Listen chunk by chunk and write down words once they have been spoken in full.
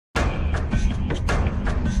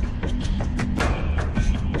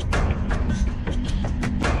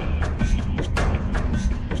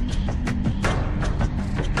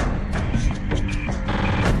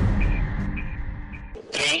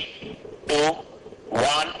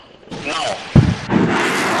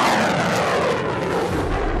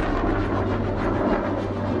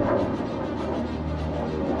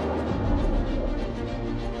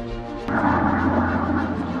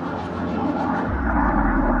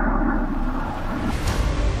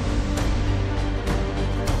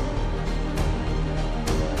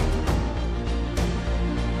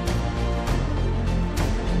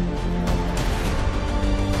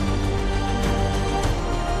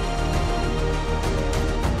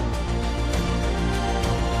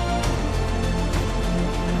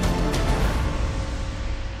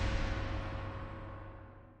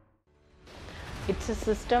a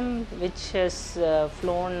system which has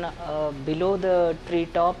flown below the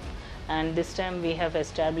treetop, and this time we have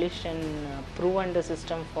established and proven the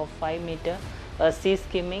system for 5-meter sea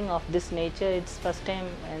skimming of this nature. It's first time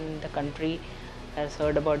in the country has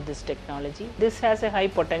heard about this technology. This has a high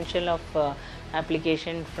potential of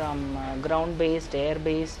application from ground based, air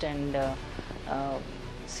based and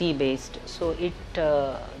sea based. So it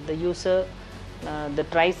the user, the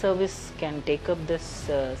tri service can take up this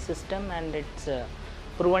system, and it's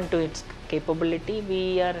proven to its capability.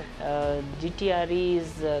 We are GTRE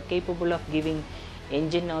is capable of giving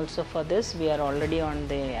engine also for this. We are already on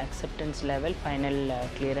the acceptance level, final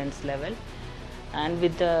clearance level, and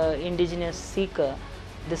with the indigenous seeker,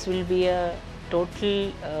 this will be a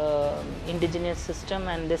total indigenous system,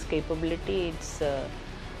 and this capability, it's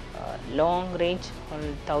long range on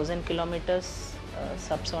 1000 kilometers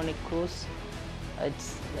subsonic cruise.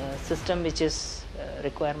 It's a system which is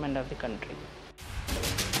requirement of the country.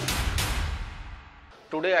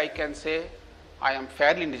 Today I can say I am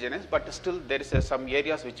fairly indigenous, but still there is some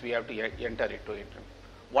areas which we have to enter into it.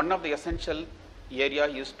 One of the essential area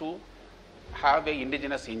is to have a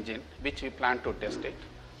indigenous engine which we plan to test it,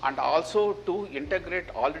 and also to integrate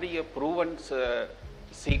already a proven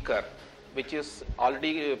seeker which is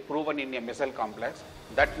already proven in a missile complex,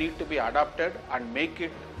 that need to be adapted and make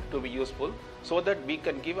it to be useful, so that we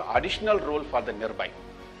can give additional role for the Nirbhay.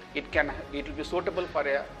 It will be suitable for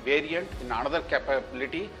a variant in another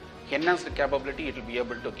capability, enhanced capability it will be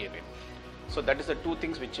able to give it. So that is the two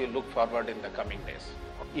things which we look forward in the coming days.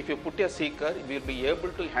 If you put a seeker, we will be able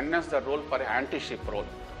to enhance the role for an anti-ship role,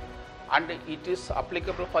 and it is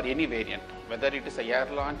applicable for any variant, whether it is a air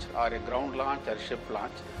launch or a ground launch or ship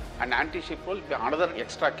launch. An anti-ship role will be another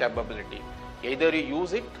extra capability. Either you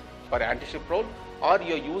use it for anti-ship role, or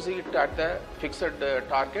you are using it at the fixed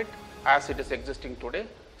target as it is existing today.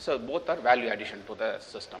 So both are value addition to the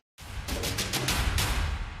system.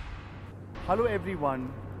 Hello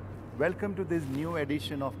everyone, welcome to this new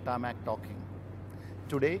edition of Tarmak Talking.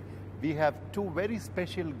 Today we have two very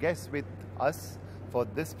special guests with us for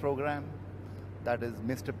this program. That is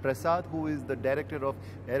Mr. Prasad, who is the Director of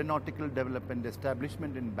Aeronautical Development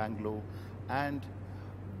Establishment in Bangalore, and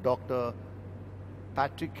Dr.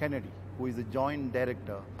 Patrick Kennedy, who is the Joint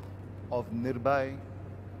Director of Nirbhay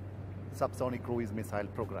Subsonic Cruise Missile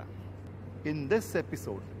Program. In this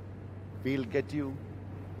episode, we'll get you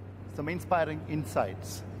some inspiring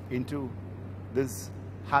insights into this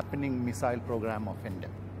happening missile program of India.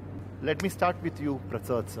 Let me start with you,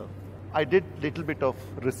 Prasad sir. I did little bit of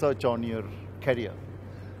research on your career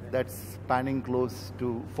that's spanning close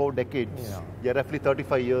to 4 decades. Yeah, roughly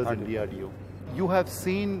 35 years in DRDO. You have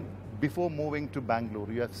seen, before moving to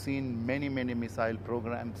Bangalore, you have seen many missile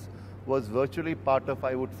programs, was virtually part of,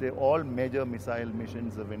 I would say, all major missile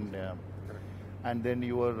missions of India. Correct. And then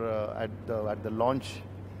you were at the launch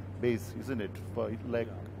base, isn't it? For like,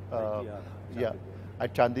 yeah,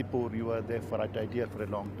 at Chandipur, you were there for at ITR for a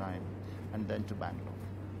long time, and then to Bangalore.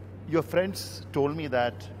 Your friends told me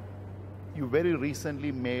that you very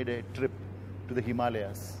recently made a trip to the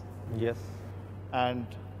Himalayas. Yes. And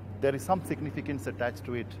there is some significance attached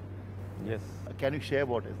to it. Yes. Can you share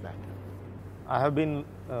what is that? I have been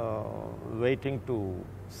waiting to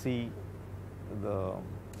see the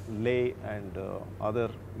Leh and other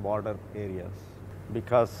border areas,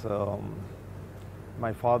 because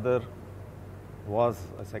my father was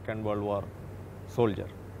a Second World War soldier,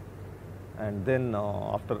 and then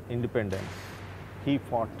after independence he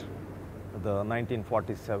fought the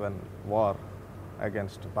 1947 war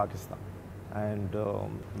against Pakistan, and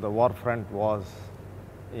the war front was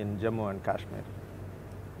in Jammu and Kashmir.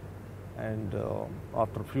 And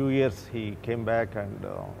after a few years he came back and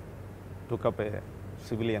took up a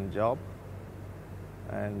civilian job,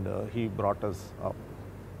 and he brought us up.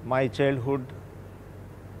 My childhood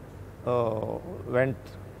went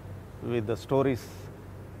with the stories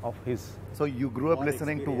of his. So you grew up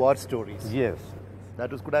listening to war stories? Yes. That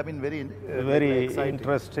could have been very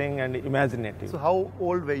interesting and imaginative. So how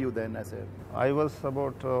old were you then as a? I was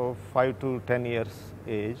about 5 to 10 years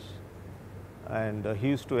age, and he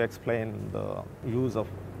used to explain the use of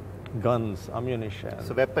guns, ammunition.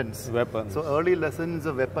 So weapons. Weapons. So early lessons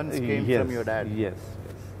of weapons came from your dad. Yes.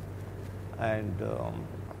 And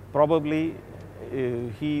probably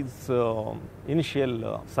his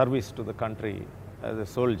initial service to the country as a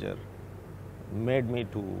soldier made me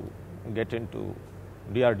to get into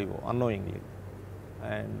DRDO unknowingly,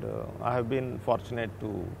 and I have been fortunate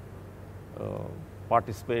to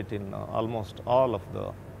participate in almost all of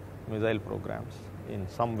the missile programs in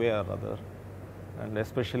some way or other, and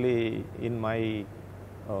especially in my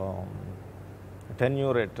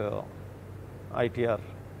tenure at ITR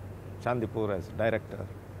Chandipur as director,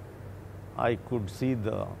 I could see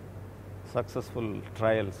the successful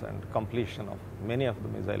trials and completion of many of the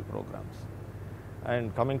missile programs.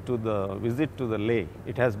 And coming to the visit to the Leh,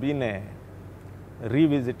 it has been a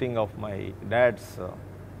revisiting of my dad's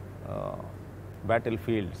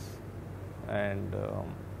battlefields, and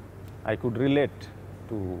I could relate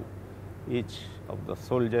to each of the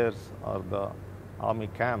soldiers or the army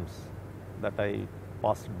camps that I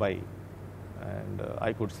passed by, and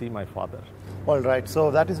I could see my father. All right,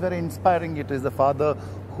 so that is very inspiring. It is the father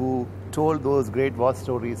who told those great war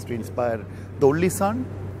stories to inspire the only son?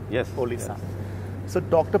 Yes. Only yes. son. So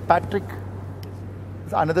Dr. Patrick,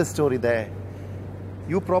 another story there.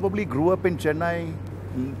 You probably grew up in Chennai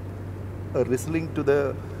listening to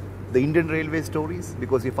the Indian railway stories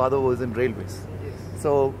because your father was in railways. Yes.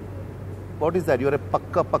 So what is that? You're a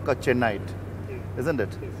pakka Chennite, isn't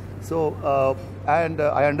it? Yes. So, and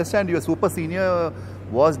I understand your super senior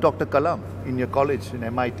was Dr. Kalam in your college in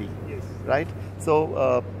MIT, Yes. right?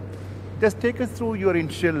 So, just take us through your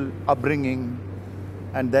initial upbringing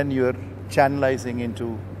and then your channelizing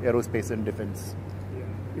into aerospace and defense.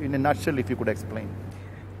 Yeah. In a nutshell, if you could explain.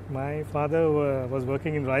 My father was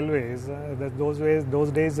working in railways. Those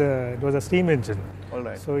days, it was a steam engine. All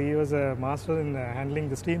right. So he was a master in handling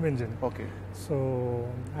the steam engine. Okay. So,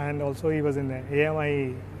 and also he was in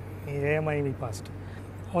AMI he passed.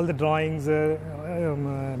 All the drawings,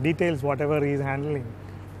 details, whatever he is handling,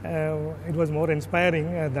 it was more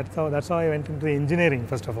inspiring. That's how I went into engineering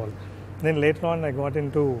first of all. Then later on I got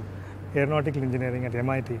into aeronautical engineering at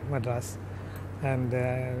MIT Madras, and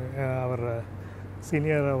our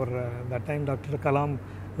senior, that time Dr. Kalam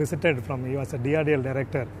visited he was a DRDL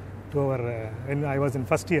director to when I was in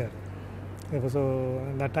first year. So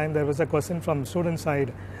that time there was a question from student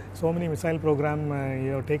side, so many missile program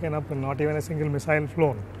you have taken up and not even a single missile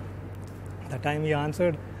flown. That time he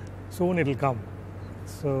answered, soon it will come.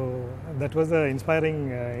 So that was the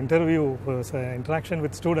inspiring interview, interaction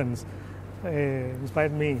with students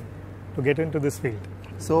inspired me to get into this field.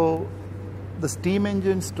 So, the steam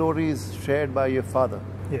engine stories shared by your father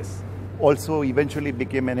Yes. also eventually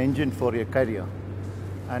became an engine for your career,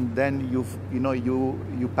 and then you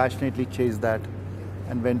passionately chased that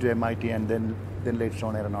and went to MIT and then later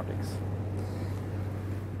on aeronautics.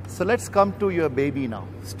 So let's come to your baby now,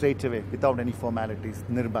 straight away, without any formalities,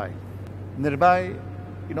 Nirbhay. Nirbhay,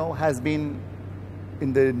 has been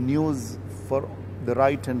in the news for the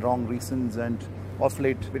right and wrong reasons, and of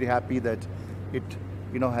late very happy that it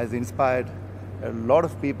has inspired a lot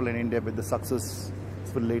of people in India with the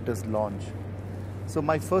successful latest launch. So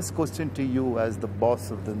my first question to you as the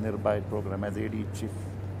boss of the Nirbhay program, as AD chief,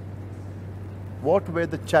 what were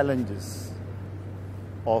the challenges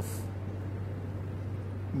of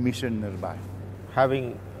Mission Nirbhay?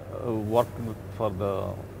 Having worked for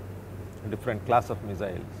the different class of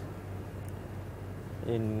missiles,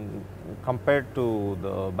 compared to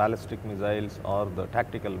the ballistic missiles or the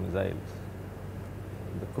tactical missiles,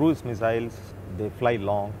 the cruise missiles, they fly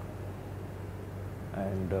long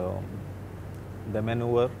and they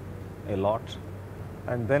maneuver a lot,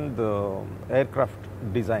 and then the aircraft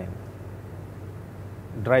design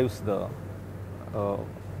drives the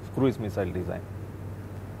cruise missile design,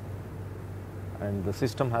 and the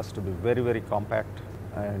system has to be very, very compact,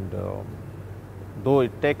 and though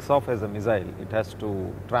it takes off as a missile, it has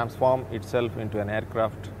to transform itself into an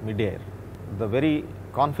aircraft mid-air. The very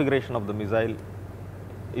configuration of the missile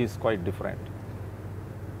is quite different,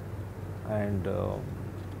 and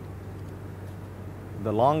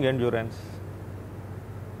the long endurance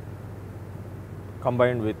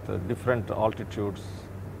combined with different altitudes,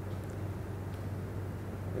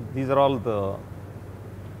 these are all the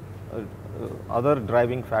other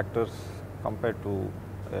driving factors compared to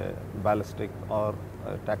a ballistic or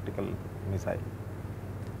a tactical missile.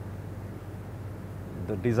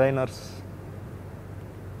 The designers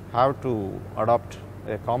have to adopt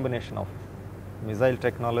a combination of missile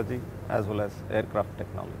technology as well as aircraft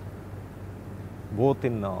technology, both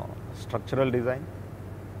in structural design,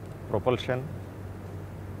 propulsion,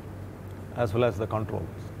 as well as the controls.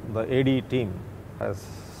 The AD team has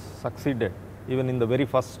succeeded even in the very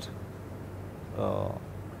first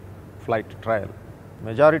flight trial.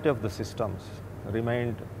 Majority of the systems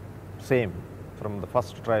remained same from the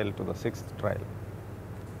first trial to the sixth trial.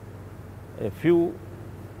 A few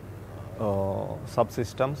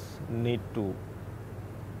subsystems need to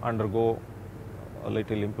undergo a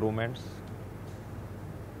little improvements,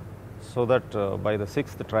 so that by the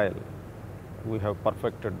sixth trial we have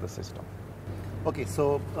perfected the system. Okay,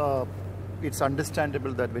 so it's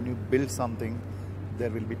understandable that when you build something, there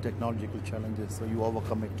will be technological challenges, so you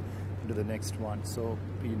overcome it to the next one. So,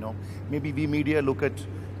 maybe we media look at,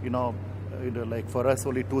 like for us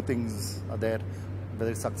only two things are there,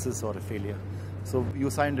 whether it's success or a failure. So you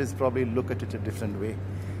scientists probably look at it a different way.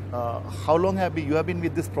 How long have you been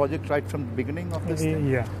with this project right from the beginning of this thing?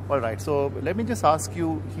 Yeah. All right. So let me just ask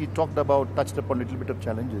you, he touched upon a little bit of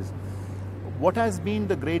challenges. What has been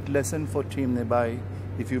the great lesson for Team Nirbhay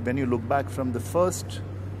when you look back from the first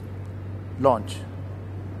launch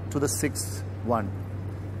to the sixth one,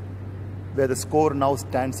 where the score now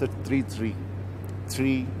stands at 3-3,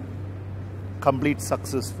 3 complete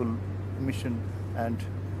successful mission and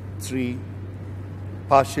 3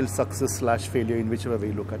 partial success / failure, in whichever way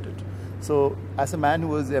you look at it. So as a man who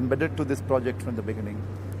was embedded to this project from the beginning,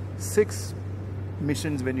 6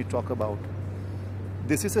 missions when you talk about,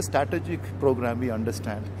 this is a strategic program, we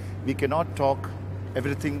understand. We cannot talk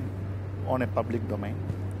everything on a public domain.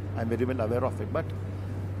 I'm very well aware of it. But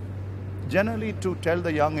generally, to tell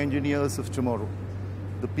the young engineers of tomorrow,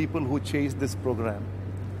 the people who chase this program,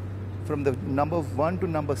 from the number 1 to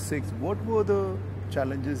number 6, what were the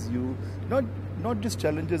challenges not just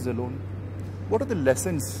challenges alone, what are the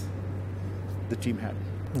lessons the team had?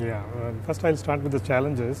 Yeah, first I'll start with the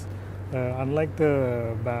challenges. Unlike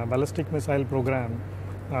the ballistic missile program,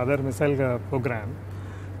 other missile program,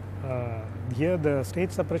 here the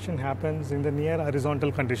state suppression happens in the near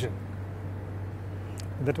horizontal condition.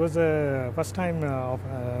 That was the first time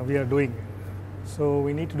we are doing. So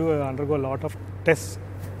we need to undergo a lot of tests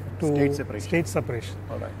to state separation.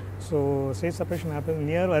 All right. So state separation happens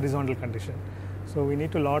near horizontal condition. So we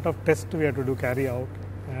need a lot of tests we have to carry out,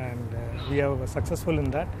 and we are successful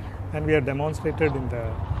in that, and we have demonstrated in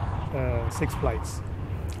the 6 flights.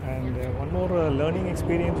 And one more learning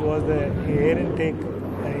experience was the air intake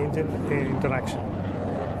engine interaction.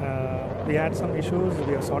 We had some issues,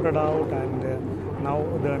 we have sorted out, and now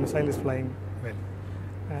the missile is flying well.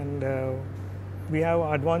 And we have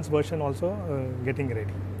advanced version also getting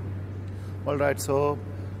ready. All right, so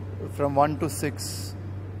from 1 to 6,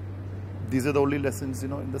 these are the only lessons,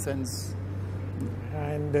 in the sense.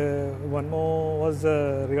 And one more was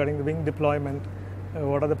regarding the wing deployment.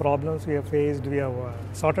 What are the problems we have faced? We have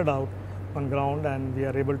sorted out on ground, and we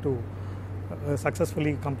are able to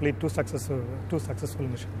successfully complete two successful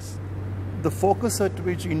missions. The focus at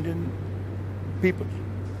which Indian people,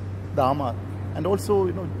 the Army, and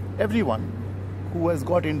also everyone who has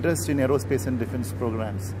got interest in aerospace and defense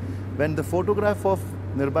programs, when the photograph of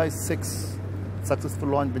Nirbhai's 6 successful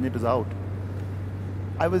launch, when it is out,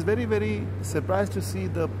 I was very, very surprised to see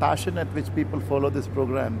the passion at which people follow this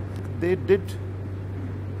program. They did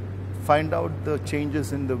find out the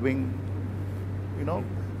changes in the wing,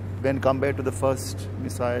 when compared to the first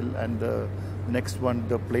missile and the next one,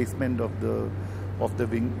 the placement of the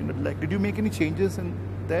wing. Did you make any changes in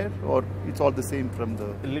there, or it's all the same from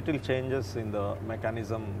the? Little changes in the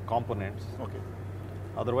mechanism components. Okay.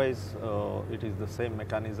 Otherwise, it is the same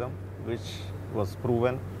mechanism which was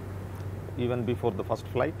proven even before the first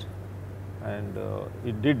flight, and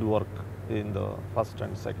it did work in the first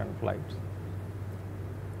and second flights.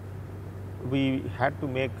 We had to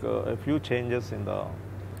make a few changes in the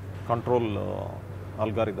control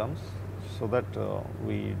algorithms so that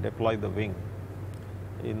we deploy the wing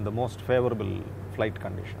in the most favorable flight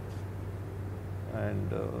conditions. And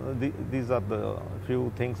these are the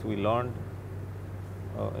few things we learned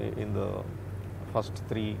in the first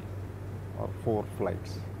 3 or 4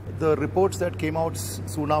 flights. The reports that came out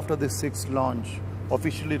soon after the 6th launch,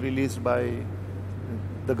 officially released by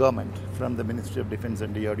the government from the Ministry of Defense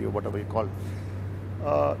and DRDO, whatever you call it,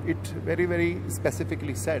 it very, very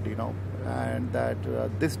specifically said, and that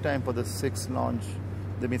this time for the 6th launch,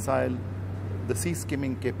 the missile, the sea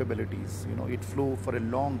skimming capabilities, it flew for a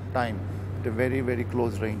long time at a very, very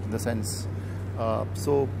close range, in the sense.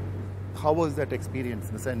 So how was that experience,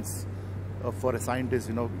 in the sense, for a scientist,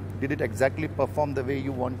 did it exactly perform the way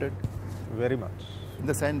you wanted? Very much. In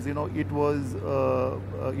the sense, there was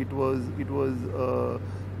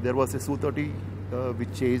a Su-30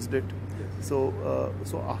 which chased it. Yes. So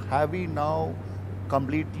have we now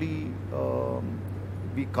completely,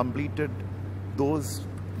 we completed those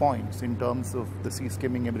points in terms of the sea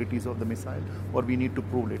skimming abilities of the missile, or we need to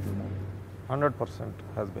prove a little more? 100%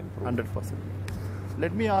 has been proven. 100%.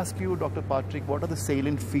 Let me ask you, Dr. Patrick, what are the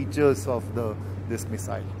salient features of this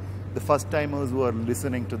missile? The first timers who are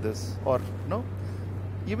listening to this, or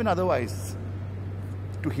even otherwise,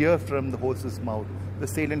 to hear from the horse's mouth, the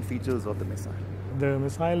salient features of the missile. The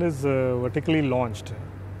missile is vertically launched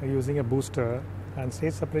using a booster, and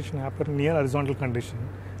stage separation happened near horizontal condition,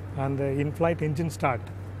 and the in-flight engine start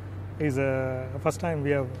is first time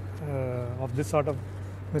we have of this sort of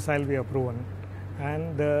missile we have proven.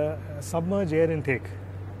 And the submerged air intake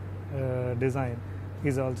design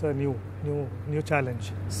is also a new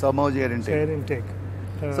challenge. Submerged air intake. Air intake.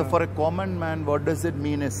 So for a common man, what does it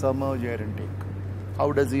mean, a submerged air intake?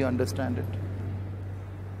 How does he understand it?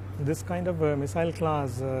 This kind of missile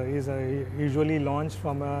class is usually launched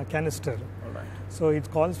from a canister. All right. So it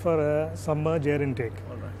calls for a submerged air intake.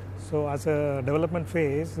 All right. So as a development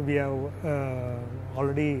phase, we have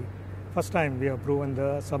already, first time we have proven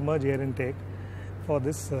the submerged air intake for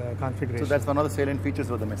this configuration. So that's one of the salient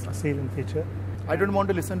features of the missile. Salient feature. I don't want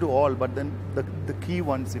to listen to all, but then the key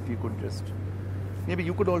ones, if you could just, maybe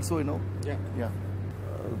you could also, Yeah.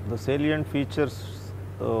 The salient features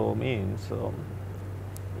means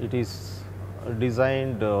it is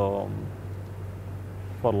designed for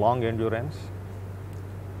long endurance,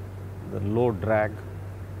 the low drag,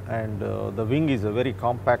 and the wing is a very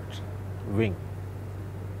compact wing.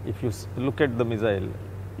 If you look at the missile,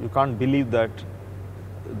 you can't believe that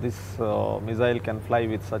this missile can fly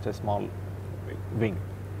with such a small wing.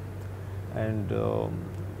 And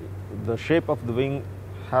the shape of the wing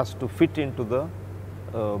has to fit into the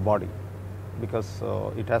body, because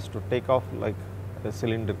it has to take off like a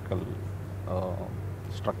cylindrical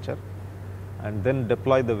structure and then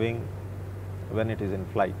deploy the wing when it is in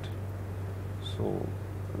flight. So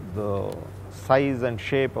the size and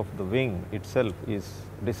shape of the wing itself is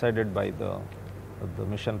decided by the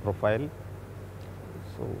mission profile.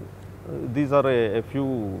 So these are a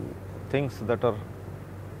few things that are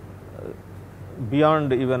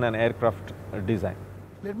beyond even an aircraft design.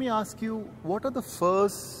 Let me ask you, what are the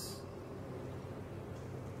first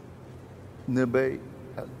Nirbhay,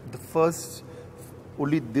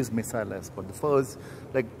 only this missile has got, the first,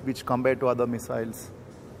 like which compared to other missiles,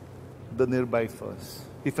 the Nirbhay first,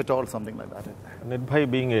 if at all something like that? Nirbhay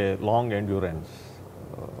being a long endurance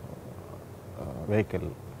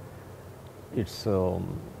vehicle, its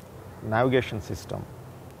navigation system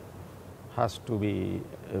has to be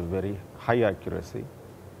a very high accuracy,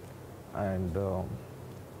 and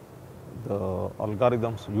the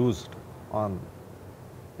algorithms used on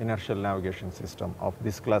inertial navigation system of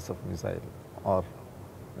this class of missile are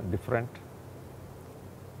different,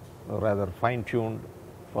 rather fine-tuned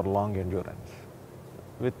for long endurance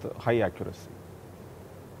with high accuracy.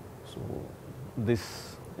 So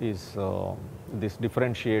this is this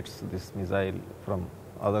differentiates this missile from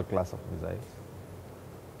other class of missiles.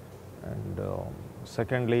 And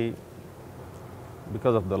secondly,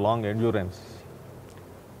 because of the long endurance,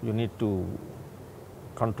 you need to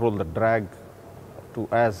control the drag to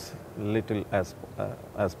as little as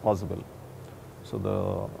possible. So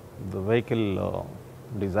the vehicle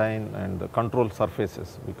design and the control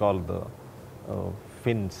surfaces, we call the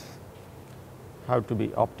fins, have to be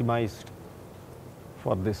optimized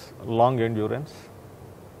for this long endurance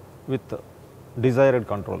with desired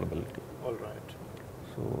controllability. All right.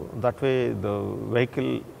 So that way the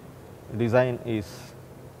vehicle design is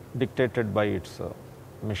dictated by its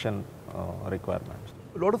mission requirements.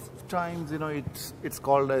 A lot of times, it's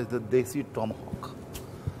called as the Desi Tomahawk.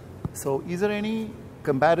 So is there any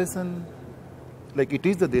comparison, like it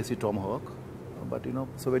is the Desi Tomahawk, but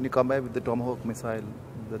so when you compare with the Tomahawk missile,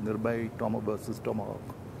 the Nirbhay Tomahawk versus Tomahawk,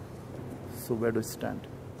 so where does it stand?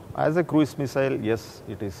 As a cruise missile, yes,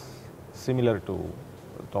 it is similar to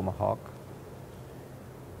Tomahawk.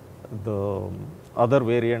 The other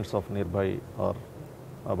variants of Nirbhay are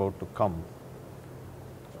about to come.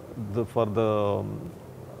 For the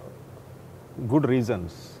good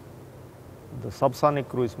reasons, the subsonic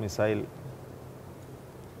cruise missile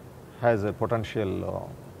has a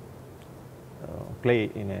potential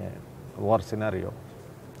play in a war scenario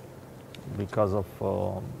because of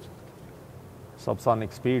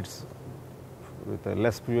subsonic speeds. With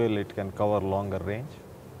less fuel, it can cover longer range,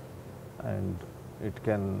 and it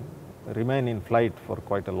can remain in flight for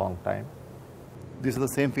quite a long time. These are the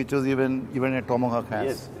same features even a Tomahawk has.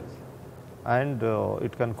 Yes. And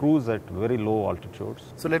it can cruise at very low altitudes.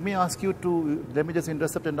 So let me just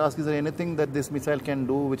intercept and ask, is there anything that this missile can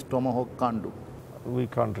do which Tomahawk can't do? We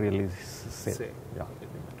can't really say. Yeah.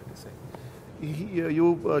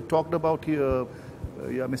 You talked about here,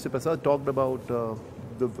 Mr. Prasad talked about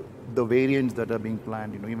the variants that are being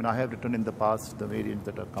planned. Even I have written in the past the variants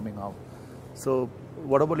that are coming out. So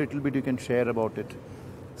whatever little bit you can share about it.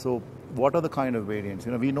 So what are the kind of variants?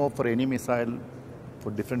 We know for any missile, for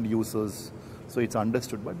different users, so it's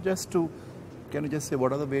understood. But can you just say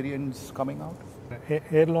what are the variants coming out?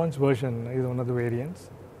 Air launch version is one of the variants,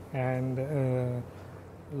 and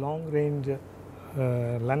long range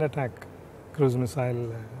land attack cruise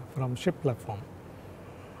missile from ship platform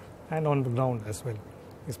and on the ground as well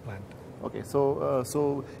is planned. Okay,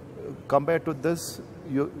 so compared to this,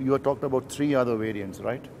 you are talking about 3 other variants,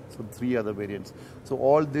 right? So 3 other variants. So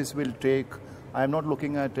all this will take, I am not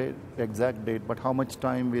looking at an exact date, but how much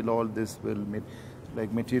time will all this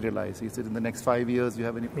materialize? Is it in the next 5 years? You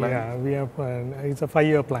have any plan? Yeah, we have, it's a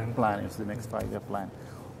 5-year plan. It's the next 5-year plan.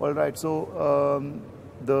 All right, so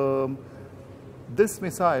this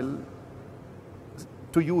missile,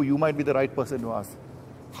 to you might be the right person to ask.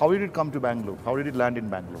 How did it come to Bangalore? How did it land in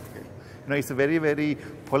Bangalore? It's a very, very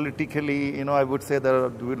politically, I would say there are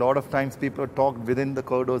a lot of times people talk within the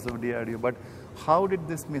corridors of DRDO, but how did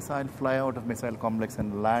this missile fly out of missile complex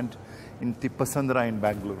and land in Tippasandra in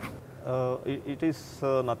Bangalore? It is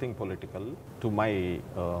nothing political to my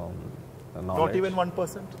knowledge. Not even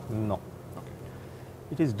 1%? No. Okay.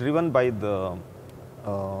 It is driven by the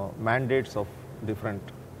mandates of different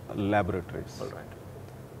laboratories. All right.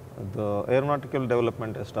 The Aeronautical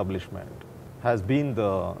Development Establishment has been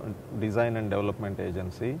the design and development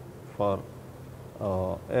agency for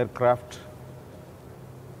aircraft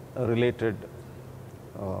related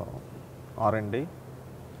R&D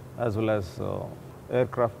as well as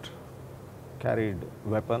aircraft carried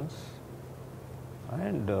weapons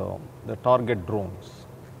and the target drones.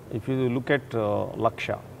 If you look at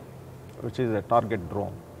Lakshya, which is a target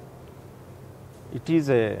drone, it is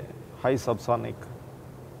a high subsonic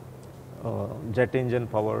jet engine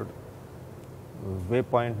powered,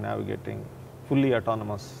 waypoint navigating, fully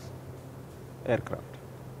autonomous aircraft.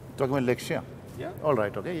 Talking about Lakshya? Yeah. All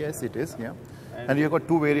right, okay, yes it is, yeah. And you've got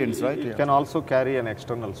 2 variants, right? It can also carry an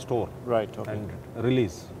external store. Right, okay. And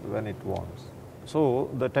release when it wants. So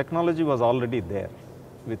the technology was already there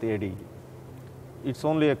with ADE. It's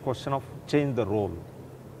only a question of change the role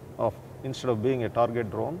of, instead of being a target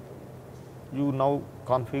drone, you now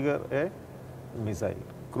configure a missile,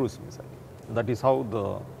 cruise missile. That is how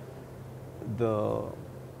the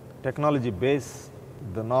technology base,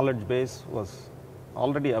 the knowledge base was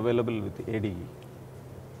already available with ADE.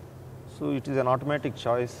 So it is an automatic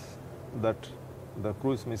choice that the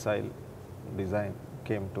cruise missile design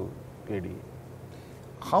came to ADE.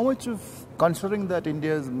 How much of, considering that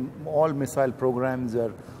India's all missile programs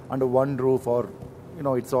are under one roof or,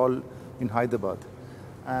 it's all in Hyderabad,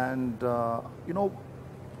 and,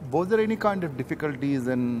 was there any kind of difficulties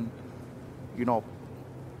in,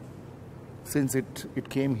 since it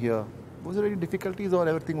came here, was there any difficulties or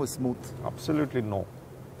everything was smooth? Absolutely no.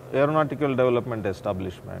 Aeronautical Development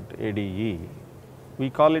Establishment, ADE, we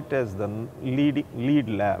call it as the lead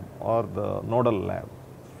lab or the nodal lab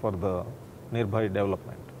for the Nirbhay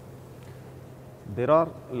development. There are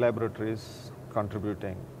laboratories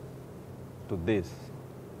contributing to this,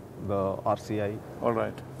 the RCI. All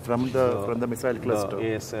right, from the missile cluster. The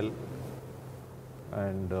ASL,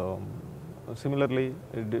 and similarly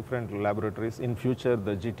different laboratories. In future,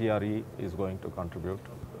 the GTRE is going to contribute.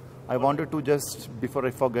 I wanted to just, before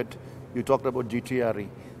I forget, you talked about GTRE.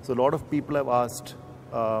 So a lot of people have asked,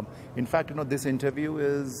 in fact, this interview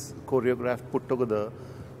is choreographed, put together.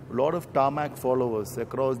 A lot of Tarmac followers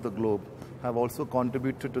across the globe have also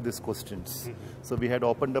contributed to these questions. So we had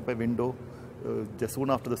opened up a window just soon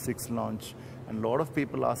after the 6th launch, and a lot of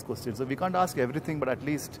people ask questions. So we can't ask everything, but at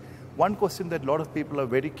least one question that a lot of people are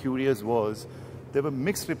very curious was, there were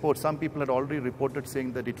mixed reports. Some people had already reported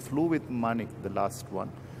saying that it flew with Manik, the last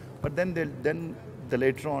one. But then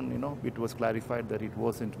later on, it was clarified that it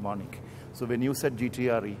wasn't Manik. So when you said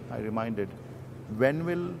GTRE, I reminded, when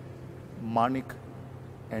will Manik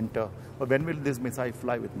enter, or when will this missile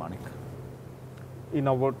fly with Manik? In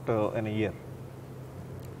about in a year.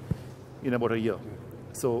 In about a year.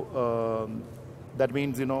 So that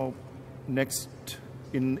means, next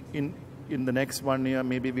in the next 1 year,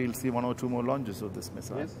 maybe we'll see 1 or 2 more launches of this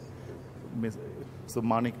missile. Yes. So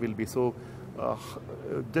Manik will be so.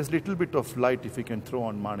 Just little bit of light if you can throw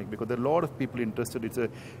on Manik, because there are a lot of people interested. It's a,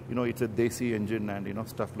 it's a Desi engine and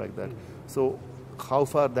stuff like that. So how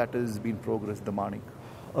far that has been progressed, the Manik?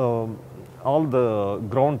 All the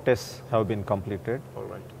ground tests have been completed. All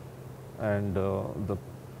right. And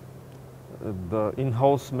the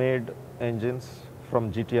in-house made engines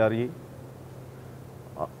from GTRE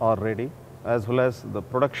are ready, as well as the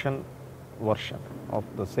production version of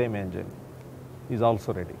the same engine is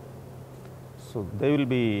also ready. So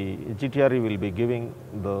GTRE will be giving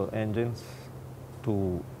the engines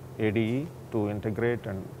to ADE to integrate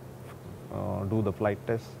and do the flight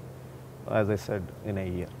tests, as I said, in a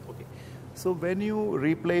year. Okay. So when you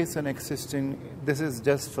replace an existing, this is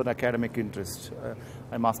just for academic interest,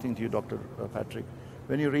 I'm asking to you, Dr. Patrick,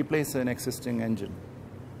 when you replace an existing engine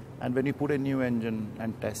and when you put a new engine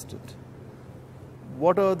and test it,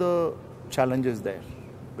 what are the challenges there?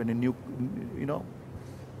 When a new,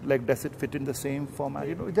 like does it fit in the same format?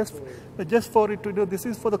 Just for it to this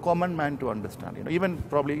is for the common man to understand. Even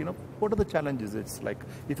probably what are the challenges? It's like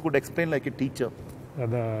if you could explain like a teacher.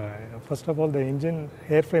 First of all, the engine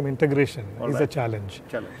airframe integration is a challenge.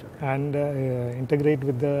 And integrate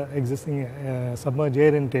with the existing submerged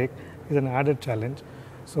air intake is an added challenge.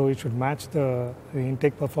 So it should match the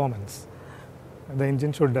intake performance. The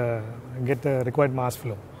engine should get the required mass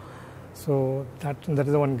flow. So that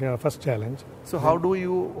is the one first challenge. So how do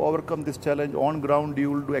you overcome this challenge? On ground,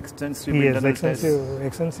 you will do extensive internal tests?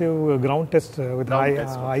 Extensive ground tests with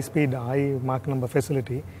high speed, high Mach number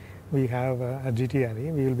facility. We have at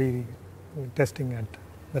GTRE. We will be testing at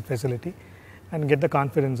that facility and get the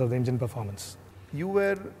confidence of the engine performance. You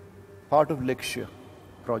were part of Lakshya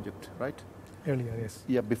project, right? Earlier, yes.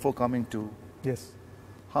 Yeah, before coming to... Yes.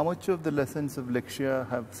 How much of the lessons of Lakshya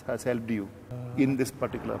has helped you in this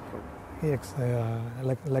particular program? Yes,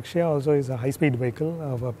 Lakshya also is a high-speed vehicle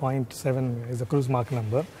of 0.7 is a cruise Mach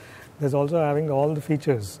number. There's also having all the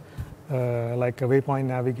features like waypoint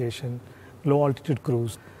navigation, low altitude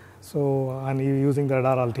cruise, and using the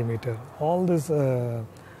radar altimeter. All these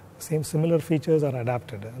similar features are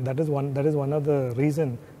adapted. And that is one of the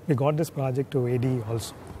reason we got this project to AD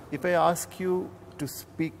also. If I ask you to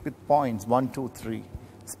speak with points 1, 2, 3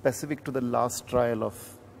 specific to the last trial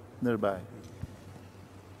of Nirbhay,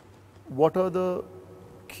 what are the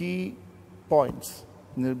key points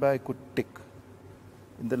Nirbhay could tick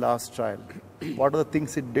in the last trial? What are the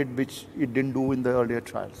things it did which it didn't do in the earlier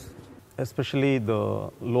trials? Especially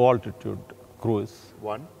the low altitude cruise.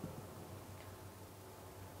 One.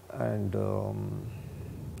 And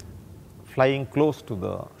flying close to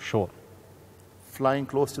the shore. Flying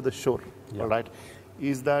close to the shore, all right.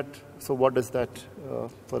 Is that, so what does that,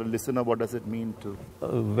 for a listener, what does it mean to?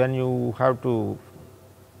 When you have to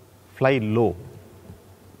fly low,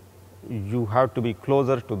 you have to be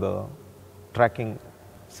closer to the tracking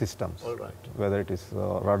systems, all right. Whether it is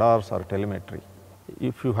radars or telemetry.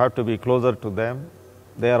 If you have to be closer to them,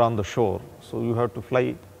 they are on the shore, so you have to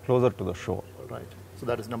fly closer to the shore. All right. So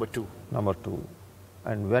that is number 2. Number 2.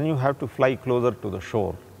 And when you have to fly closer to the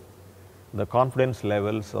shore, the confidence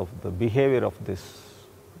levels of the behavior of this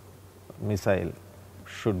missile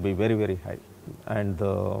should be very, very high. And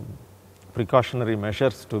the precautionary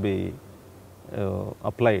measures to be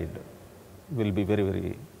applied will be very,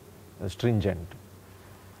 very stringent.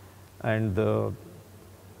 And the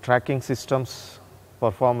tracking systems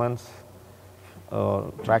performance,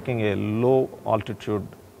 tracking a low altitude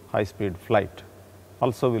high speed flight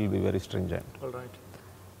also will be very stringent. All right.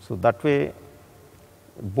 So that way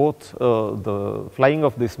both the flying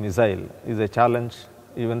of this missile is a challenge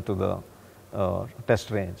even to the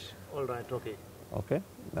test range. All right, okay. Okay.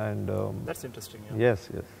 And that's interesting. Yeah. Yes,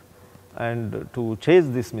 yes. And to chase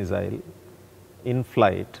this missile in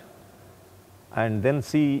flight and then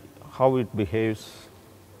see how it behaves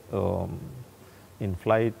in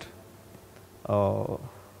flight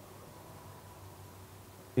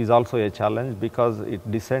is also a challenge because it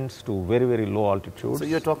descends to very, very low altitudes. So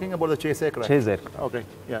you're talking about the chase aircraft? Chase aircraft. Okay,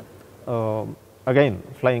 yeah. Again,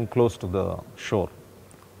 flying close to the shore.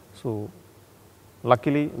 So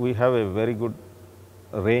luckily we have a very good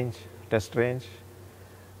range, test range,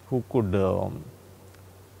 who could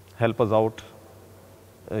help us out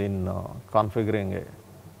in configuring a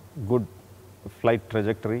good flight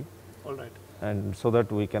trajectory. All right. And so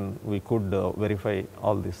that we could verify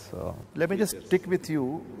all this. Let me just stick with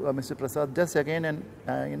you, Mr. Prasad. Just again,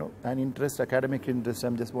 an interest, academic interest. I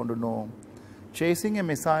just want to know, chasing a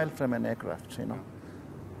missile from an aircraft.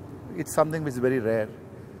 It's something which is very rare.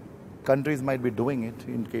 Countries might be doing it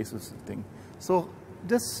in cases of thing. So,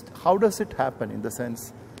 just how does it happen? In the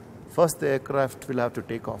sense, first the aircraft will have to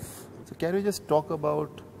take off. So, can you just talk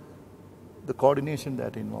about the coordination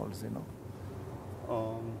that involves?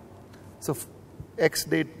 So, X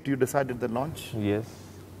date you decided the launch? Yes.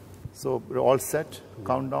 So, we're all set,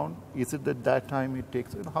 countdown. Is it that time it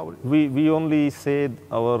takes? How? We only said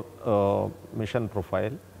our mission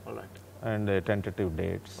profile. All right. And tentative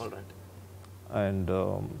dates. All right. And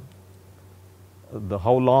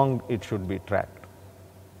how long it should be tracked,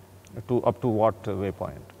 up to what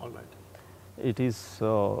waypoint. All right. It is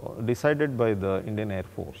decided by the Indian Air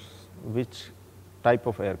Force which type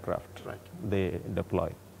of aircraft they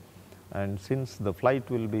deploy. And since the flight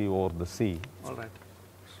will be over the sea, all right.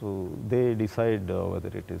 So they decide whether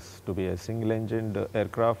it is to be a single-engined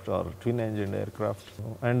aircraft or twin-engined aircraft.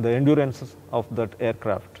 And the endurance of that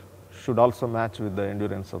aircraft should also match with the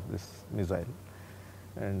endurance of this missile.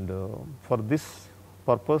 And for this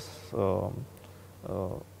purpose,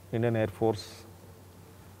 Indian Air Force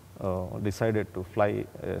decided to fly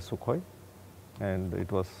a Sukhoi and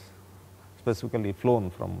it was specifically flown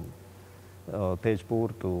from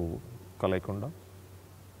Tejpur to Kalaikunda,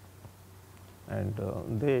 and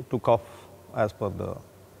they took off as per the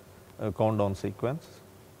countdown sequence,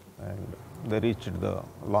 and they reached the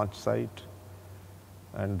launch site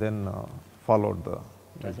and then followed the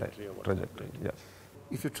trajectory. Yes.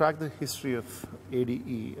 If you track the history of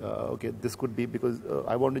ADE, okay, this could be because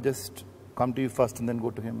I want to just come to you first and then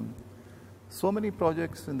go to him. So many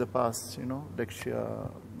projects in the past, you know,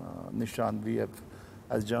 Dakshya, Nishant, we have,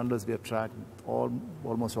 as journalists, we have tracked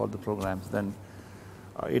almost all the programs. Then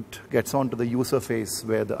it gets on to the user phase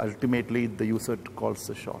where ultimately the user calls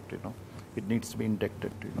the shot, you know. It needs to be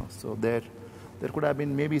injected, you know. So there could have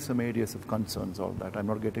been maybe some areas of concerns, all that. I'm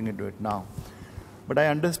not getting into it now. But I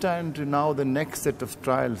understand now the next set of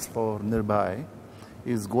trials for Nirbhay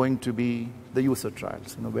is going to be the user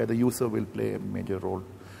trials, you know, where the user will play a major role.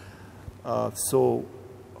 So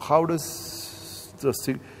how does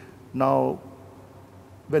now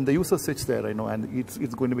when the user sits there, I know, and it's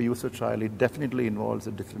going to be a user trial, it definitely involves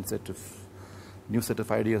a different set of, new set of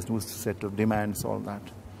ideas, new set of demands, all that.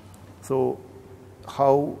 So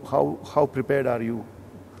how prepared are you,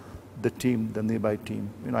 the team, the Nirbhay team?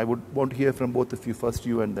 You know, I would want to hear from both of you, first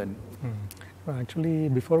you and then. Actually,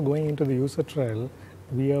 before going into the user trial,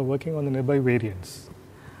 we are working on the Nirbhay variants.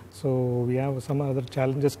 So we have some other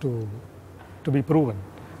challenges to be proven.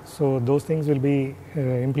 So those things will be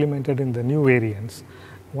implemented in the new variants.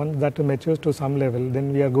 Once that matures to some level,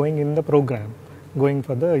 then we are going in the program, going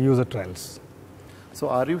for the user trials. So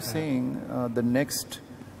are you saying the next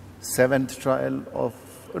 7th trial of,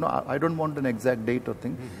 you know, I don't want an exact date or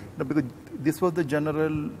thing, you know, because this was the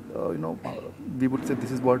general, you know, we would say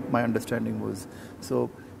this is what my understanding was. So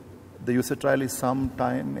the user trial is some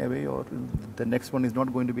time away, or the next one is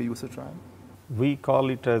not going to be a user trial? We call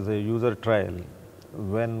it as a user trial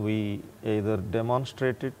when we either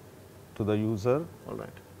demonstrate it to the user, all right,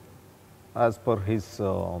 as per his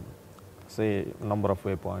say number of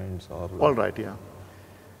waypoints, or all right, yeah.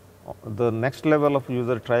 The next level of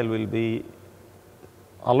user trial will be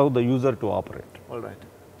allow the user to operate. All right.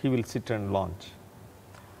 He will sit and launch.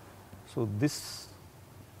 So this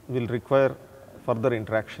will require further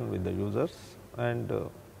interaction with the users, and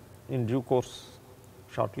in due course,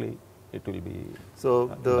 shortly, it will be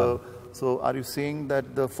done. So are you saying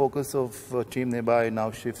that the focus of Team Nirbhay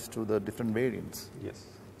now shifts to the different variants? Yes.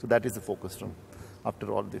 So that is the focus from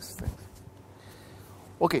after all these things.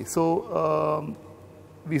 Okay, so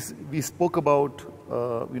we spoke about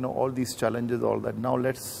you know, all these challenges, all that. Now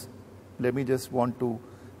let me just want to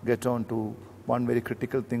get on to one very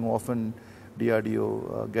critical thing. Often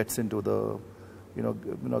DRDO gets into the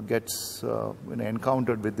gets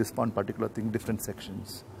encountered with this one particular thing, different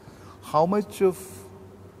sections. How much of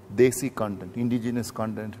desi content, indigenous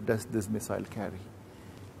content, does this missile carry?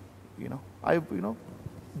 You know,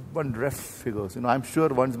 one ref figures. You know, I'm sure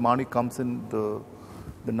once Mani comes in,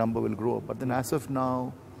 the number will grow up. But then, as of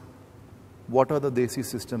now, what are the desi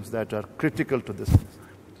systems that are critical to this?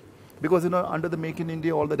 Because, you know, under the Make in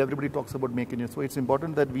India, all that everybody talks about Make in India. So it's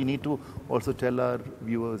important that we need to also tell our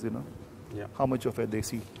viewers, you know, how much of a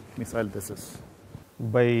desi missile this is.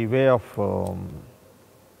 By way of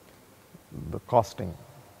the costing,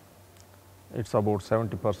 it's about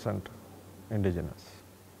 70% indigenous.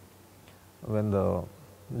 When the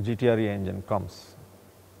GTRE engine comes,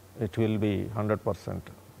 it will be 100%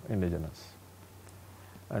 indigenous.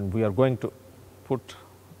 And we are going to put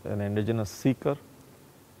an indigenous seeker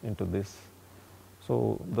into this.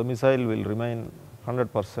 So the missile will remain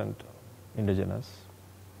 100% indigenous.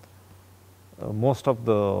 Most of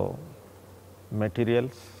the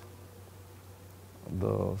materials,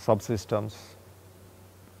 the subsystems,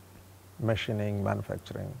 machining,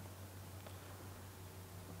 manufacturing,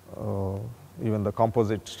 even the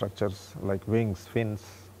composite structures like wings, fins,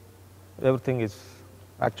 everything is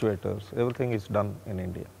actuators, everything is done in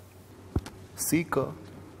India. Seeker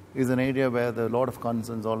is an area where there are a lot of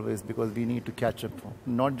concerns always, because we need to catch up,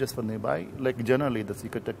 not just for Nirbhay. Like generally, the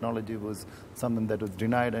Seeker technology was something that was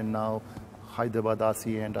denied, and now Hyderabad,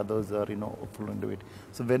 ASI and others are, you know, full into it.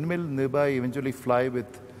 So when will Nirbhay eventually fly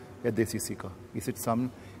with a Desi Seeker? Is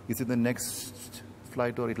it the next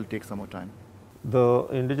flight, or it will take some more time? The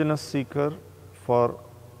indigenous seeker for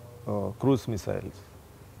cruise missiles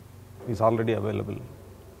is already available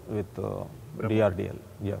with DRDL.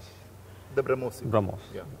 Yes. The BrahMos. BrahMos.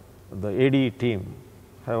 Yeah. The AD team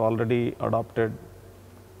have already adopted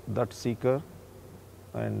that seeker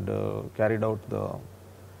and carried out the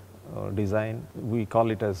design. We call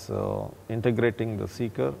it as integrating the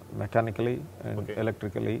seeker mechanically and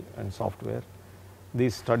electrically and software.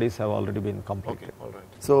 these studies have already been completed. Okay, all right.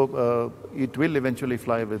 So it will eventually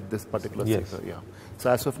fly with this particular seeker, yeah. So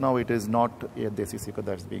as of now, it is not a Desi seeker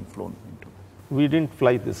that's being flown into. We didn't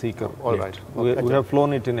fly the seeker. All yet. right. We have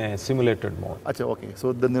flown it in a simulated mode. Achha, okay.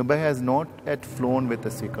 So the Nirbhay has not yet flown with the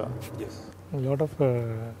seeker. Yes. A lot of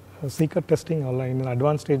seeker testing, in an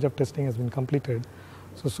advanced stage of testing has been completed.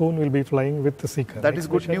 So soon we'll be flying with the seeker. That is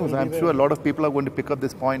good news. I'm sure a lot of people are going to pick up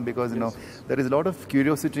this point because, you know, there is a lot of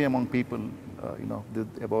curiosity among people,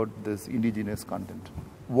 about this indigenous content.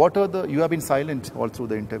 What are the, you have been silent all through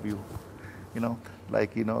the interview,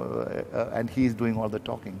 and he's doing all the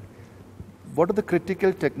talking. What are the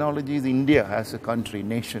critical technologies India as a country,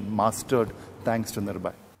 nation, mastered thanks to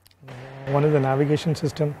Nirbhay? One is the navigation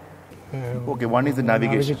system. Okay, one is the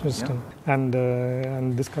navigation system, yeah.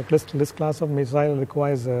 And this class of missile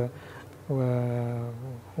requires a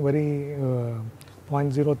very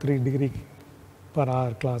 0.03 degree per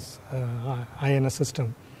hour class INS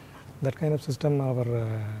system. That kind of system our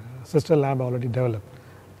sister lab already developed.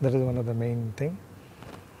 That is one of the main thing.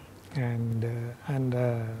 And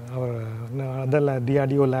our other lab,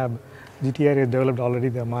 DRDO lab, GTR has developed already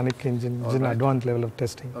the Manik engine, which is an advanced level of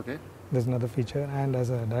testing. Okay. There's another feature, and as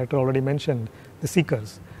a director already mentioned, the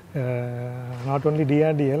seekers. Not only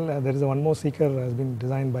DRDL, there is one more seeker has been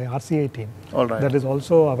designed by RCA team. All right. That is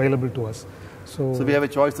also available to us. So we have a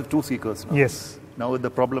choice of 2 seekers now. Yes. Now with the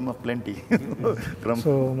problem of plenty.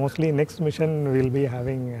 So mostly next mission we'll be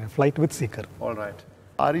having a flight with seeker. All right.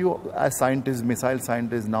 Are you, as scientists, missile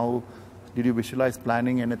scientists, now, did you visualize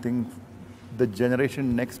planning anything, the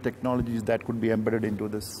generation next technologies that could be embedded into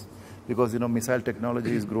this? Because, missile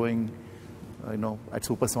technology is growing, at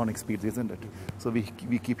supersonic speeds, isn't it? So we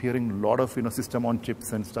keep hearing a lot of, system on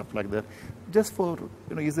chips and stuff like that. Just for,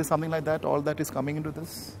 is there something like that, all that is coming into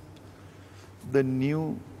this? The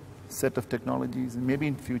new set of technologies, maybe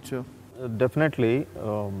in future? Definitely.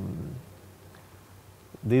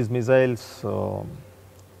 These missiles,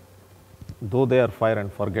 though they are fire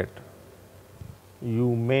and forget,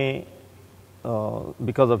 you may,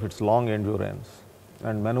 because of its long endurance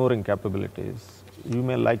and maneuvering capabilities, you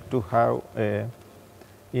may like to have a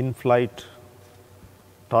in-flight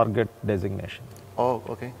target designation. Oh,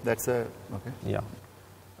 okay. That's okay. Yeah.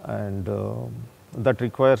 And that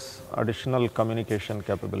requires additional communication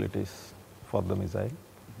capabilities for the missile.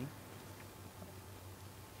 Mm-hmm.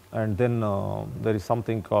 And then there is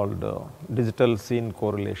something called digital scene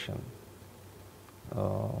correlation,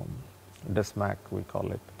 DSMAC we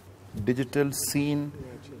call it. Digital scene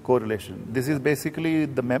correlation. This is basically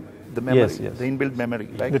the memory, yes. the inbuilt memory,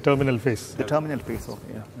 right? The terminal phase. The terminal phase,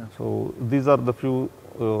 okay. Yeah. So these are the few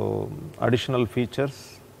additional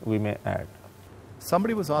features we may add.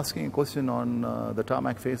 Somebody was asking a question on the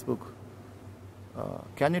Tarmak Facebook.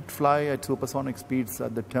 Can it fly at supersonic speeds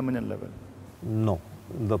at the terminal level? No.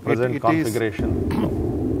 The present configuration, no.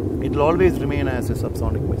 It will always remain as a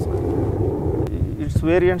subsonic missile. Its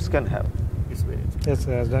variants can have. Its variants. Yes,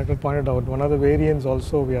 as Director pointed out, one of the variants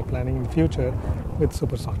also we are planning in future with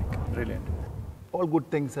supersonic. Brilliant. All good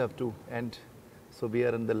things have to end. So we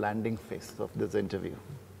are in the landing phase of this interview.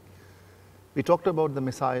 We talked about the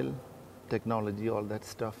missile technology, all that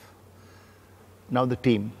stuff. Now the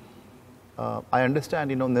team. I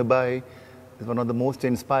understand, Nirbhay is one of the most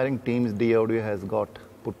inspiring teams DRDO has got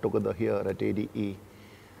put together here at ADE.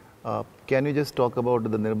 Can you just talk about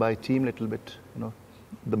the Nirbhay team a little bit?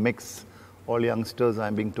 The mix, all youngsters,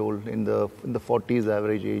 I'm being told, in the 40s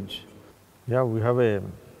average age. Yeah, we have a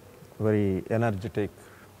very energetic,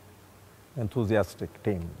 enthusiastic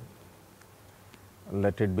team.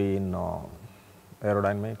 Let it be in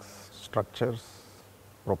aerodynamics, structures,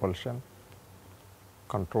 propulsion,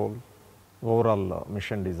 control, overall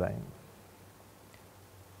mission design.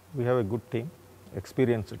 We have a good team,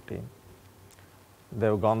 experienced team. They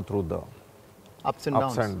have gone through the ups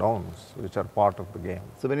and downs, which are part of the game.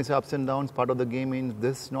 So when you say ups and downs, part of the game means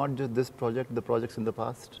this, not just this project, the projects in the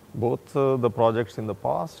past? Both the projects in the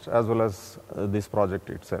past as well as this project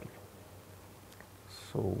itself.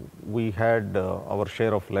 So we had our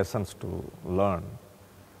share of lessons to learn,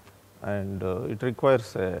 and it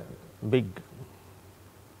requires a big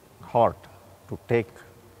heart to take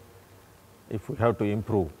if we have to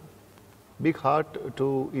improve. Big heart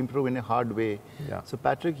to improve in a hard way. Yeah. So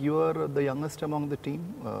Patrick, you are the youngest among the team.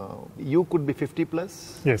 You could be 50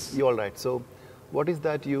 plus. Yes. You're all right. So what is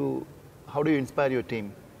that how do you inspire your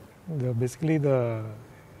team? Basically the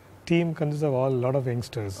team consists of a lot of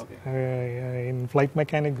youngsters. Okay. In flight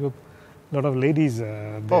mechanic group, a lot of ladies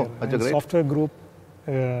there. That's great. Software group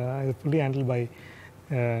is fully handled by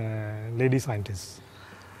lady scientists.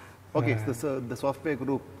 Okay, so the software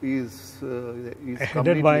group is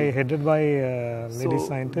headed by lady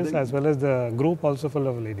scientists, as well as the group also full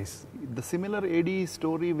of ladies. The similar AD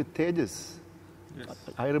story with Tejas. Yes.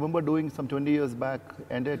 I remember doing some 20 years back,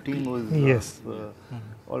 and a team was yes.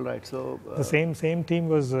 All right. So the same team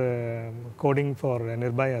was coding for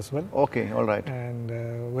Nirbhay as well. Okay, all right. And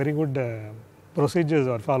very good procedures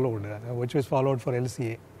are followed, which was followed for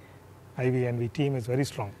LCA. IVNV team is very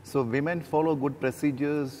strong. So women follow good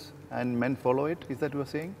procedures and men follow it. Is that what you're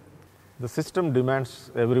saying? The system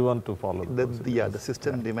demands everyone to follow. The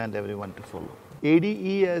system demands everyone to follow.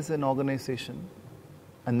 ADE as an organization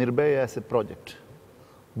and Nirbhay as a project,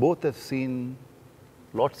 both have seen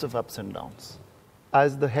lots of ups and downs.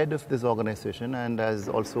 As the head of this organization and as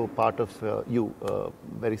also part of you,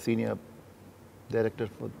 very senior director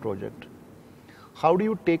for the project, how do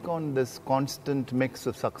you take on this constant mix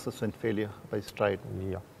of success and failure by stride?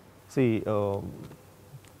 Yeah. See,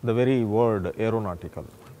 the very word aeronautical,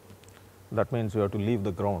 that means you have to leave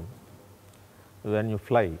the ground. When you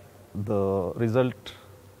fly, the result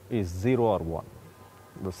is 0 or 1.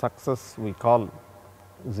 The success we call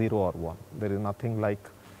 0 or 1. There is nothing like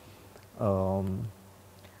I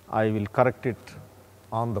will correct it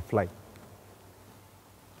on the fly.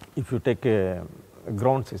 If you take a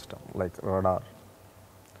ground system like radar,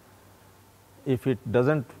 if it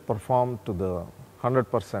doesn't perform to the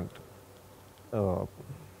 100%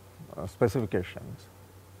 specifications,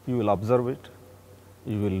 you will observe it,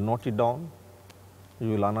 you will note it down, you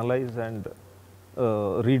will analyze and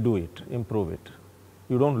redo it, improve it.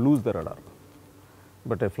 You don't lose the radar.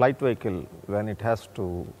 But a flight vehicle, when it has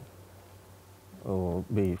to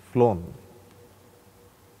be flown,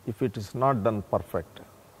 if it is not done perfect,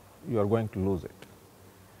 you are going to lose it.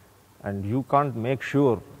 And you can't make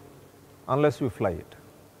sure unless you fly it.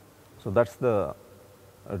 So that's the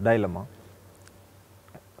dilemma.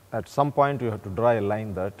 At some point you have to draw a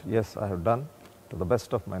line that, yes, I have done to the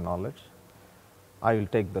best of my knowledge, I will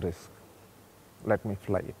take the risk, let me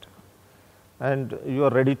fly it. And you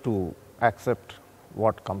are ready to accept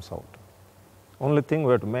what comes out. Only thing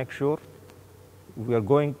we have to make sure we are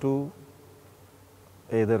going to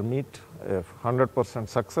either meet a 100%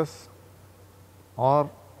 success, or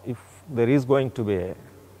if there is going to be a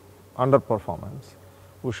underperformance,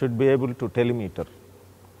 we should be able to telemeter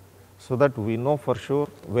so that we know for sure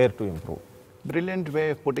where to improve. Brilliant way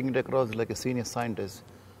of putting it across like a senior scientist.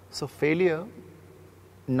 So failure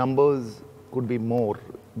numbers could be more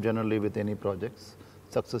generally with any projects.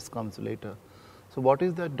 Success comes later. So what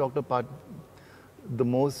is that, Dr. the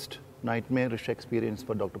most nightmarish experience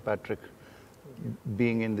for Dr. Patrick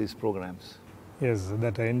being in these programs? Yes,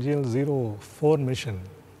 that NGL 04 mission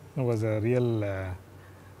was a real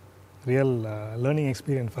learning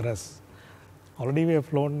experience for us. Already we have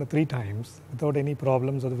flown 3 times without any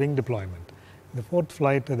problems of the wing deployment. The 4th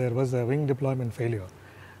flight, there was a wing deployment failure.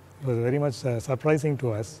 It was very much surprising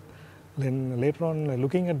to us. Then later on,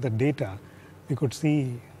 looking at the data, we could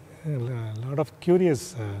see a lot of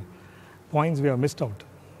curious points we have missed out,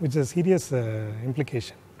 which is a serious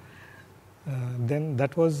implication. Then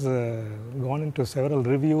that was gone into several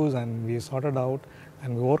reviews, and we sorted out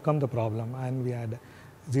and we overcome the problem, and we had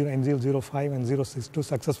NGL 05 and 06 2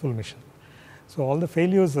 successful mission. So all the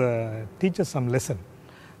failures teach us some lesson.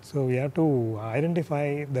 So we have to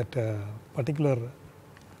identify that particular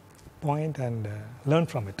point and learn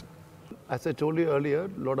from it. As I told you earlier,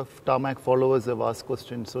 a lot of Tarmac followers have asked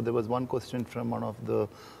questions. So there was one question from one of the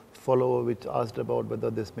follower which asked about whether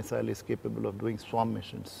this missile is capable of doing swarm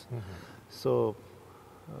missions. So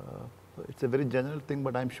it's a very general thing,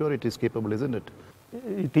 but I'm sure it is capable, isn't it?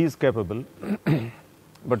 It is capable,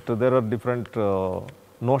 but there are different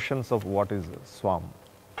notions of what is swarm.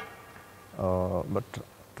 But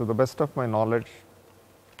to the best of my knowledge,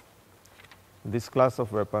 this class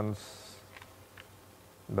of weapons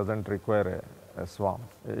doesn't require a swarm.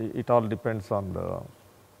 It all depends on the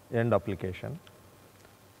end application.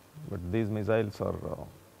 But these missiles are,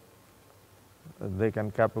 they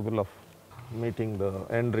can capable of meeting the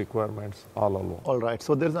end requirements all alone. All right.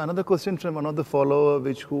 So there's another question from another follower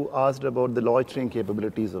who asked about the loitering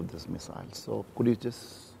capabilities of this missile. So could you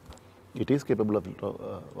just, it is capable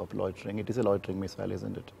of loitering. It is a loitering missile,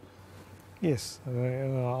 isn't it? Yes.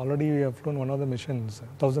 Already we have flown one of the missions,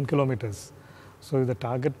 1,000 kilometers. So if the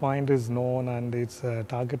target point is known and its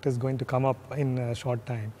target is going to come up in a short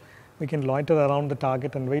time, we can loiter around the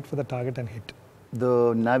target and wait for the target and hit.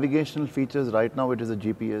 The navigational features right now, it is a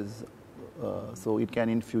GPS, so it can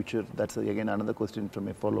in future, that's again another question from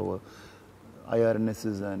a follower,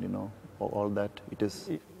 IRNSs and all that, it is?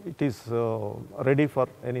 It is ready for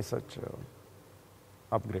any such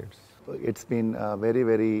upgrades. It's been a very,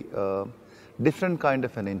 very different kind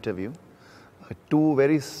of an interview. Two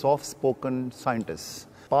very soft-spoken scientists,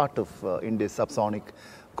 part of India's subsonic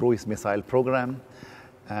cruise missile program.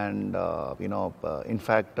 And, in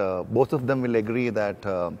fact, both of them will agree that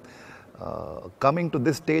coming to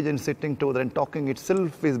this stage and sitting together and talking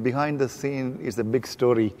itself is behind the scene is a big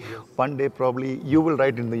story. Yes. One day probably you will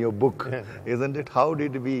write in your book, isn't it? How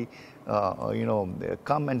did we,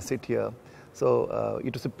 come and sit here? So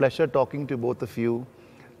it was a pleasure talking to both of you.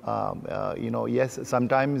 Yes,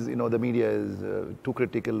 sometimes, the media is too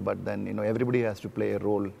critical, but then, everybody has to play a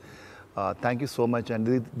role. Thank you so much. And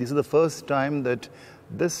this is the first time that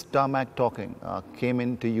this Tarmac Talking came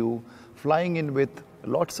into you, flying in with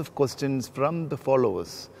lots of questions from the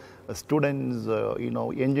followers, students,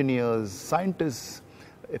 engineers, scientists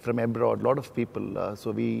from abroad, a lot of people.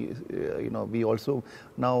 So we also,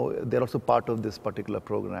 now they're also part of this particular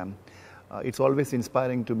program. It's always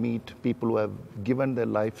inspiring to meet people who have given their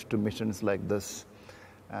lives to missions like this.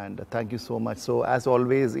 And thank you so much. So as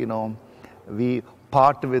always, we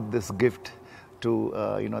part with this gift to,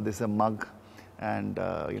 this is a mug. And,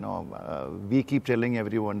 we keep telling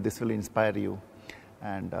everyone this will inspire you.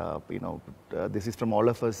 And, this is from all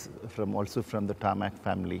of us, also from the Tarmac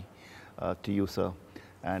family to you, sir.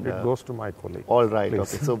 And it goes to my colleague. All right.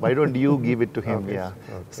 Please. Okay. So why don't you give it to him? Okay. Yeah.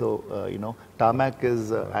 Okay. So, Tarmac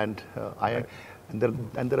is, and there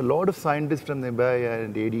are a lot of scientists from the Nirbhay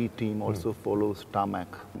and AD team also follows Tarmac.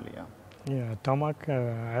 Yeah. Yeah, Tarmac,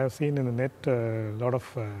 I have seen in the net a lot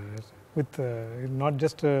of, with not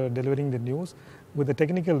just delivering the news, with the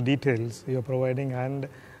technical details you are providing and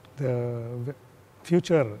the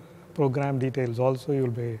future program details also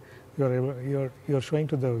you're showing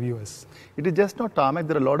to the viewers. It is just not Tarmac,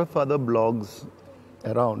 there are a lot of other blogs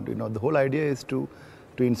around. The whole idea is to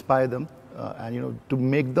inspire them and to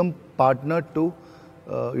make them partner to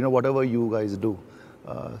whatever you guys do.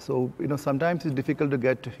 So sometimes it's difficult to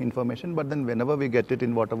get information, but then whenever we get it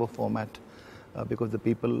in whatever format, because the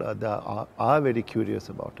people are very curious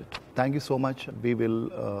about it. Thank you so much. We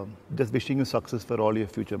will just wishing you success for all your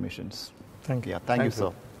future missions. Thank you. Yeah, thank you,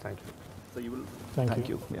 sir. Thank you. So you will. Thank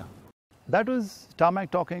you. Yeah. That was Tarmac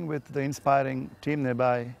Talking with the inspiring Team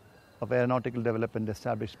Nirbhay of Aeronautical Development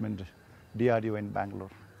Establishment, DRDO in Bangalore.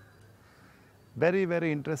 Very,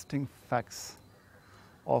 very interesting facts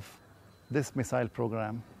of this missile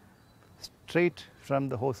program, straight from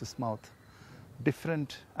the horse's mouth.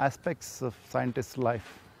 Different aspects of scientists'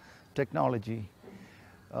 life, technology,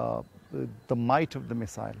 the might of the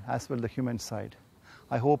missile, as well the human side.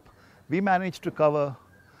 I hope we managed to cover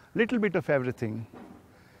a little bit of everything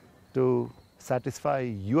to satisfy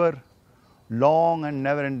your long and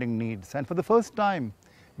never-ending needs. And for the first time,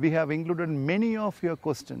 we have included many of your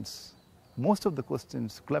questions, most of the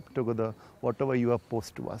questions clubbed together, whatever you have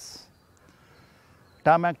posed to us.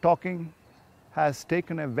 Tarmac Talking has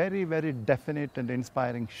taken a very, very definite and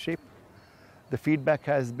inspiring shape. The feedback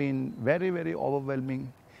has been very, very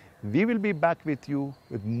overwhelming. We will be back with you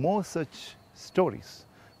with more such stories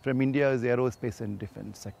from India's aerospace and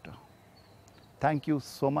defense sector. Thank you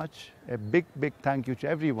so much. A big, big thank you to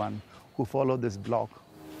everyone who followed this blog.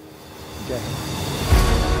 Jai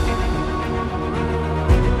Hind.